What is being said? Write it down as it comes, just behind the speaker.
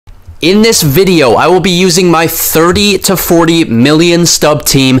In this video, I will be using my 30 to 40 million stub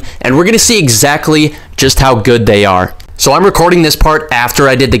team, and we're going to see exactly just how good they are. So I'm recording this part after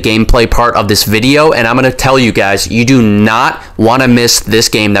I did the gameplay part of this video, and I'm going to tell you guys, you do not want to miss this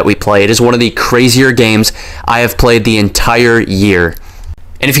game that we play. It is one of the crazier games I have played the entire year.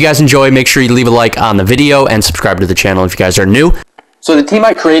 And if you guys enjoy, make sure you leave a like on the video and subscribe to the channel if you guys are new. So the team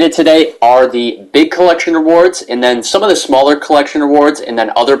I created today are the big collection rewards, and then some of the smaller collection rewards, and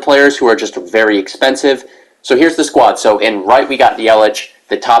then other players who are just very expensive. So here's the squad. So in right, we got Yelich,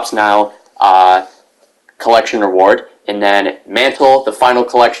 the Tops Now collection reward, and then Mantle, the final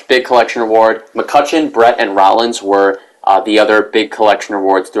big collection reward. McCutchen, Brett, and Rollins were the other big collection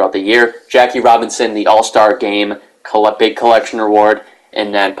rewards throughout the year. Jackie Robinson, the All-Star Game big collection reward,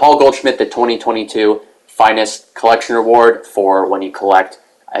 and then Paul Goldschmidt, the 2022 Finest Collection Award for when you collect.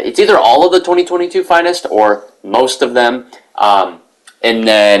 It's either all of the 2022 Finest or most of them. And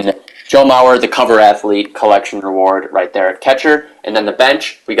then Joe Mauer, the Cover Athlete Collection Award right there at catcher. And then the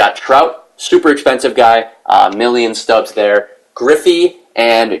bench, we got Trout, super expensive guy, million stubs there. Griffey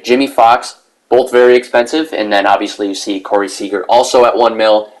and Jimmy Fox, both very expensive. And then obviously you see Corey Seager also at 1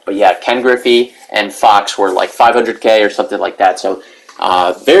 mil. But yeah, Ken Griffey and Fox were like 500K or something like that. So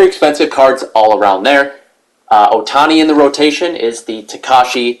very expensive cards all around there. Ohtani in the rotation is the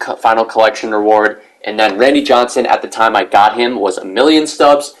Takashi Final Collection Award. And then Randy Johnson, at the time I got him, was 1 million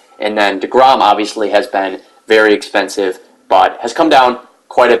stubs. And then DeGrom obviously has been very expensive, but has come down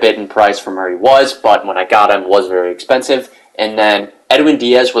quite a bit in price from where he was. But when I got him, was very expensive. And then Edwin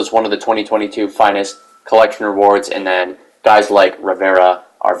Diaz was one of the 2022 Finest Collection Awards. And then guys like Rivera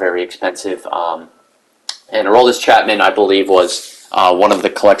are very expensive. And Aroldis Chapman, I believe, was one of the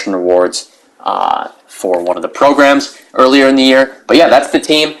collection awards for one of the programs earlier in the year. But yeah, that's the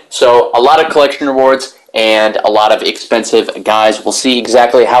team. So a lot of collection rewards and a lot of expensive guys. We'll see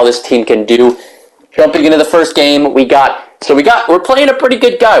exactly how this team can do. Jumping into the first game, we're playing a pretty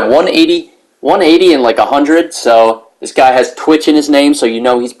good guy, 180 and like 100. So this guy has Twitch in his name, so you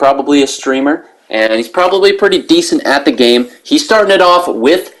know he's probably a streamer, and he's probably pretty decent at the game. He's starting it off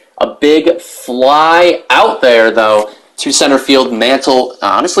with a big fly out there, though, to center field. Mantle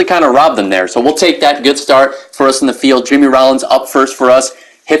honestly kind of robbed them there. So we'll take that. Good start for us in the field. Jimmy Rollins up first for us.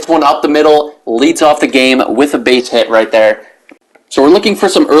 Hits one up the middle. Leads off the game with a base hit right there. So we're looking for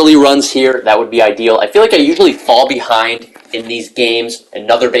some early runs here. That would be ideal. I feel like I usually fall behind in these games.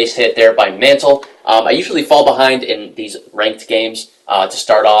 Another base hit there by Mantle. I usually fall behind in these ranked games to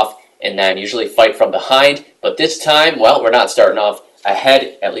start off, and then usually fight from behind. But this time, well, we're not starting off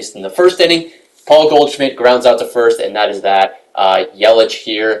ahead, at least in the first inning. Paul Goldschmidt grounds out to first, and that is that. Yelich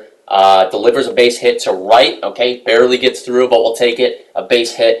here delivers a base hit to right. Okay, barely gets through, but we'll take it. A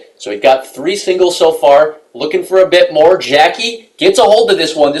base hit. So we've got 3 singles so far. Looking for a bit more. Jackie gets a hold of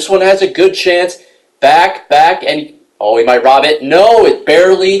this one. This one has a good chance. Back, and oh, he might rob it. No, it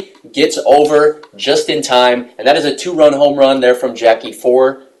barely gets over just in time. And that is a 2-run home run there from Jackie.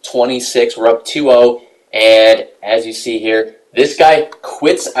 4-26. We're up 2-0. And as you see here, this guy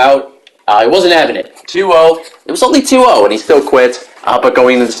quits out. He wasn't having it. 2-0. It was only 2-0, and he still quits. But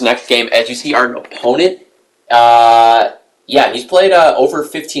going into this next game, as you see, our opponent, yeah, he's played over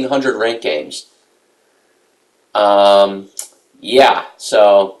 1,500 ranked games. Yeah,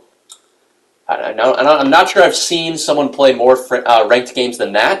 so I'm not sure I've seen someone play more ranked games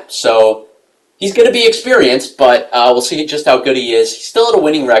than that. So he's going to be experienced, but we'll see just how good he is. He's still at a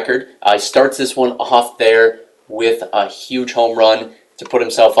winning record. He starts this one off there with a huge home run to put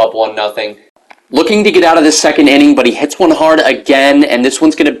himself up 1-0. Looking to get out of this second inning, but he hits one hard again, and this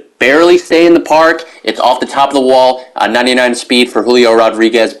one's going to barely stay in the park. It's off the top of the wall, 99 speed for Julio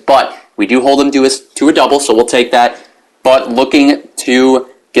Rodriguez, but we do hold him to a double, so we'll take that. But looking to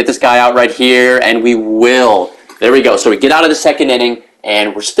get this guy out right here, and we will. There we go. So we get out of the second inning,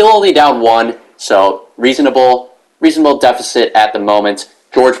 and we're still only down 1, so reasonable deficit at the moment.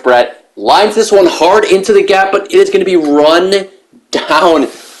 George Brett lines this one hard into the gap, but it is going to be run down.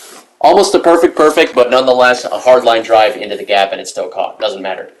 Almost a perfect, but nonetheless, a hard line drive into the gap, and it's still caught. Doesn't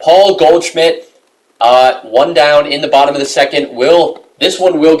matter. Paul Goldschmidt, 1 down in the bottom of the second. This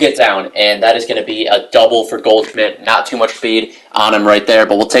one will get down, and that is going to be a double for Goldschmidt. Not too much speed on him right there,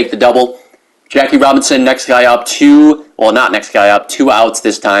 but we'll take the double. Jackie Robinson, next guy up, 2 outs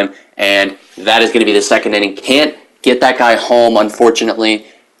this time, and that is going to be the second inning. Can't get that guy home, unfortunately.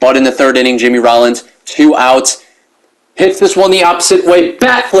 But in the third inning, Jimmy Rollins, 2 outs. Hits this one the opposite way,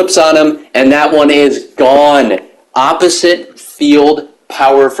 bat flips on him, and that one is gone. Opposite field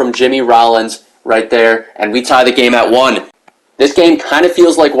power from Jimmy Rollins right there, and we tie the game at 1. This game kind of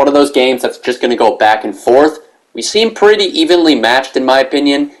feels like one of those games that's just going to go back and forth. We seem pretty evenly matched, in my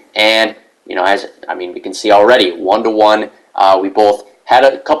opinion, And, you know, we can see already, 1-1. We both had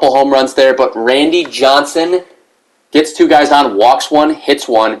a couple home runs there, but Randy Johnson gets 2 guys on, walks 1, hits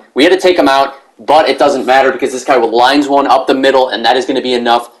 1. We had to take him out, but it doesn't matter because this guy lines 1 up the middle, and that is going to be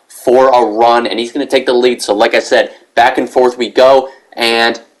enough for a run, and he's going to take the lead. So like I said, back and forth we go,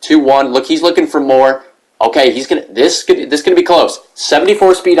 and 2-1. Look, he's looking for more. Okay, this gonna be close.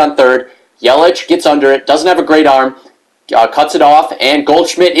 74 speed on third. Yelich gets under it, doesn't have a great arm, cuts it off, and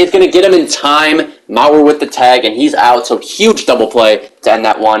Goldschmidt is going to get him in time. Mauer with the tag, and he's out, so huge double play to end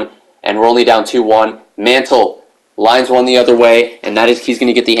that one, and we're only down 2-1. Mantle lines 1 the other way, and he's going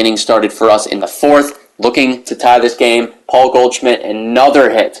to get the inning started for us in the 4th, looking to tie this game. Paul Goldschmidt, another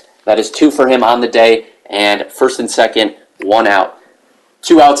hit. That is 2 for him on the day, and 1st and 2nd, 1 out.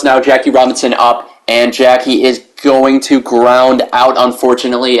 2 outs now, Jackie Robinson up, and Jackie is going to ground out,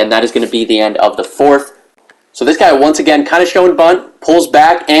 unfortunately, and that is going to be the end of the 4th. So this guy, once again, kind of showing bunt, pulls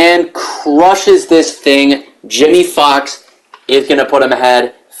back, and crushes this thing. Jimmy Fox is going to put him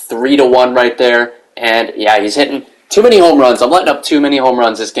ahead, 3-1 right there. And, yeah, he's hitting too many home runs. I'm letting up too many home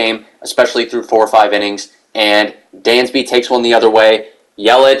runs this game, especially through 4 or 5 innings. And Dansby takes one the other way.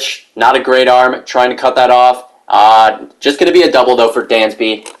 Yelich, not a great arm, trying to cut that off. Just going to be a double, though, for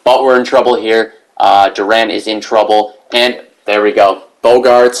Dansby. But we're in trouble here. Durant is in trouble. And there we go.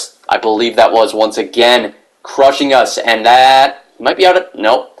 Bogarts, I believe that was once again crushing us. And that might be out of...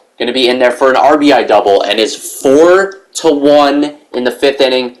 Nope. Going to be in there for an RBI double. And is 4-1 in the 5th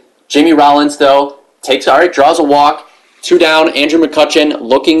inning. Jimmy Rollins, though, draws a walk. 2 down. Andrew McCutchen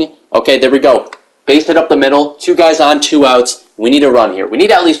looking... Okay, there we go. Base hit up the middle. 2 guys on, 2 outs. We need a run here. We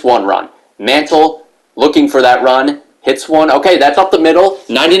need at least 1 run. Mantle looking for that run. Hits 1. Okay, that's up the middle.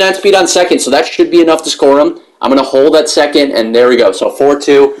 99 speed on second, so that should be enough to score him. I'm going to hold at second, and there we go. So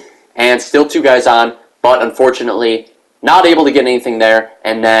 4-2, and still 2 guys on, but unfortunately not able to get anything there.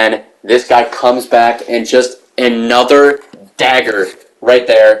 And then this guy comes back and just another dagger right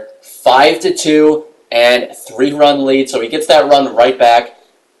there. 5-2 and 3-run lead, so he gets that run right back.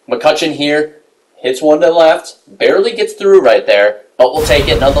 McCutchen here hits 1 to the left, barely gets through right there, but we'll take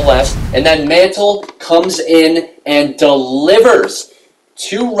it nonetheless. And then Mantle comes in and delivers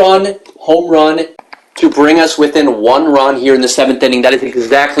 2-run home run to bring us within 1 run here in the 7th inning. That is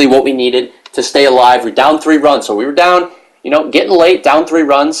exactly what we needed to stay alive. We're down 3 runs, so we were down, getting late, down 3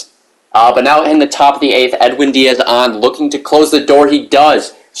 runs. But now in the top of the 8th, Edwin Diaz on, looking to close the door. He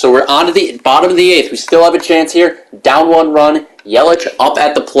does. So we're on to the bottom of the 8th. We still have a chance here. Down 1 run. Yelich up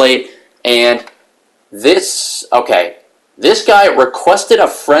at the plate. And this guy requested a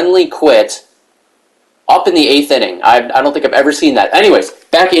friendly quit up in the 8th inning. I don't think I've ever seen that. Anyways,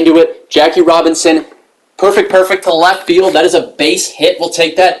 back into it. Jackie Robinson, perfect to left field. That is a base hit. We'll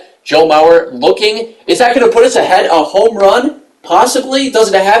take that. Joe Mauer looking. Is that going to put us ahead? A home run? Possibly.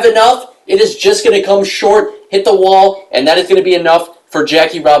 Doesn't have enough. It is just going to come short, hit the wall, and that is going to be enough for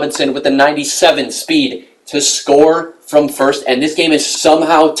Jackie Robinson with the 97 speed to score from first. And this game is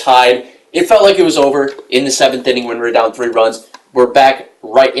somehow tied. It felt like it was over in the 7th inning when we were down 3 runs. We're back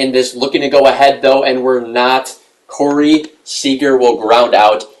right in this, looking to go ahead, though, and we're not. Corey Seager will ground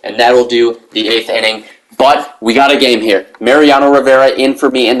out, and that'll do the 8th inning. But we got a game here. Mariano Rivera in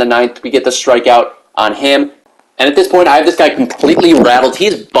for me in the 9th. We get the strikeout on him. And at this point, I have this guy completely rattled.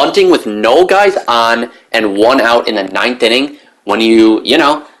 He's bunting with no guys on and 1 out in the 9th inning. When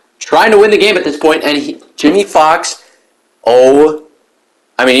trying to win the game at this point. And Jimmy Fox,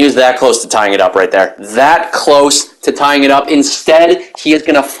 he was that close to tying it up right there. That close to tying it up. Instead, he is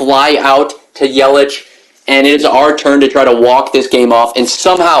going to fly out to Yelich, and it is our turn to try to walk this game off and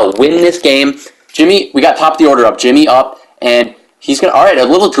somehow win this game. Jimmy, we got top of the order up. Jimmy up, and he's going to, all right, a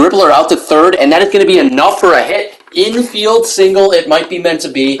little dribbler out to third, and that is going to be enough for a hit. Infield single, it might be meant to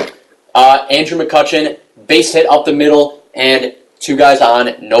be. Andrew McCutchen, base hit up the middle, and 2 guys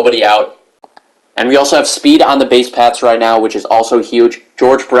on, nobody out. And we also have speed on the base paths right now, which is also huge.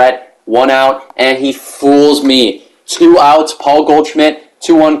 George Brett, 1 out, and he fools me. 2 outs, Paul Goldschmidt,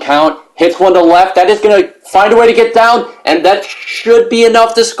 2-1 count, hits 1 to left. That is going to find a way to get down, and that should be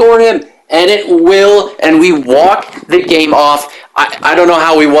enough to score him. And it will, and we walk the game off. I don't know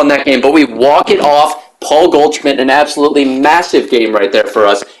how we won that game, but we walk it off. Paul Goldschmidt, an absolutely massive game right there for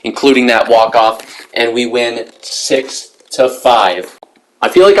us, including that walk-off, and we win 6-5. I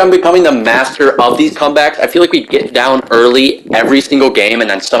feel like I'm becoming the master of these comebacks. I feel like we get down early every single game and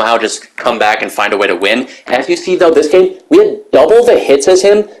then somehow just come back and find a way to win. As you see, though, this game, we had double the hits as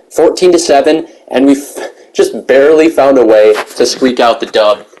him, 14-7, and we just barely found a way to squeak out the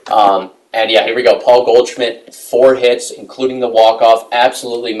dub. And yeah, here we go. Paul Goldschmidt, 4 hits, including the walk-off.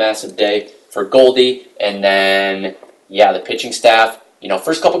 Absolutely massive day for Goldie. And then, yeah, the pitching staff You know,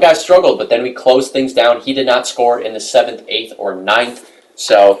 first couple guys struggled, but then we closed things down. He did not score in the 7th, 8th, or 9th.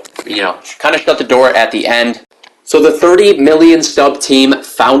 So, you know, kind of shut the door at the end. So the 30 million sub team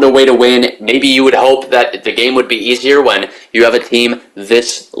found a way to win. Maybe you would hope that the game would be easier when you have a team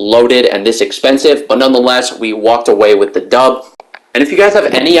this loaded and this expensive, but nonetheless, we walked away with the dub. And if you guys have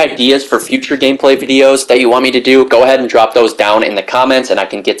any ideas for future gameplay videos that you want me to do, go ahead and drop those down in the comments and I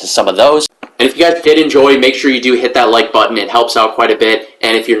can get to some of those. And if you guys did enjoy, make sure you do hit that like button. It helps out quite a bit.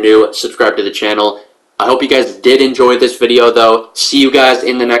 And if you're new, subscribe to the channel. I hope you guys did enjoy this video though. See you guys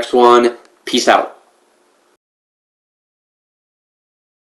in the next one. Peace out.